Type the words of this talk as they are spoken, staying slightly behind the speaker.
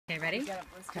Okay, ready? You got a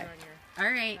blister on your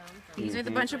All right. These are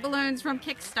the bunch of balloons from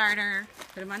Kickstarter.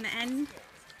 Put them on the end.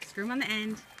 Screw them on the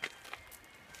end.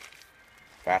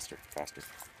 Faster, faster.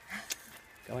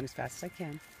 Going as fast as I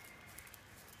can.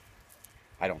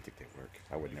 I don't think they work.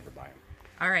 I would never buy them.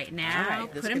 All right, now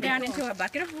put them down into a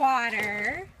bucket of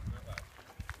water.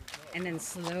 And then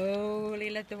slowly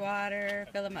let the water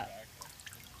fill them up.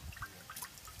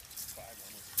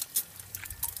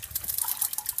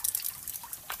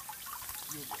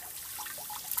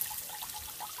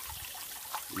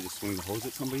 You just swing the hose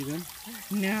at somebody then?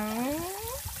 No.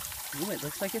 Ooh, it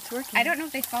looks like it's working. I don't know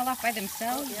if they fall off by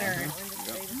themselves or...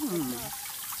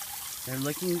 They're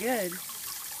looking good.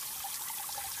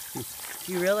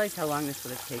 Do you realize how long this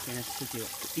would have taken us to do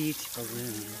each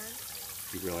balloon?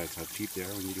 You realize how cheap they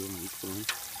are when you do them each balloon?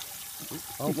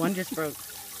 Oh, one just broke.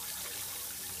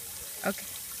 Okay,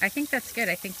 I think that's good.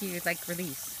 I think you like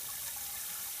release.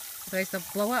 Otherwise they'll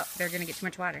blow up. They're going to get too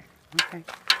much water. Okay.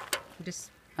 You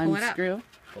just pull Unscrew. it up.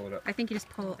 Pull it up. I think you just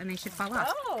pull and they should fall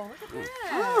off. Oh, look at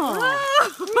that. Oh.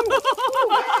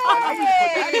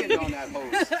 I didn't know that hose.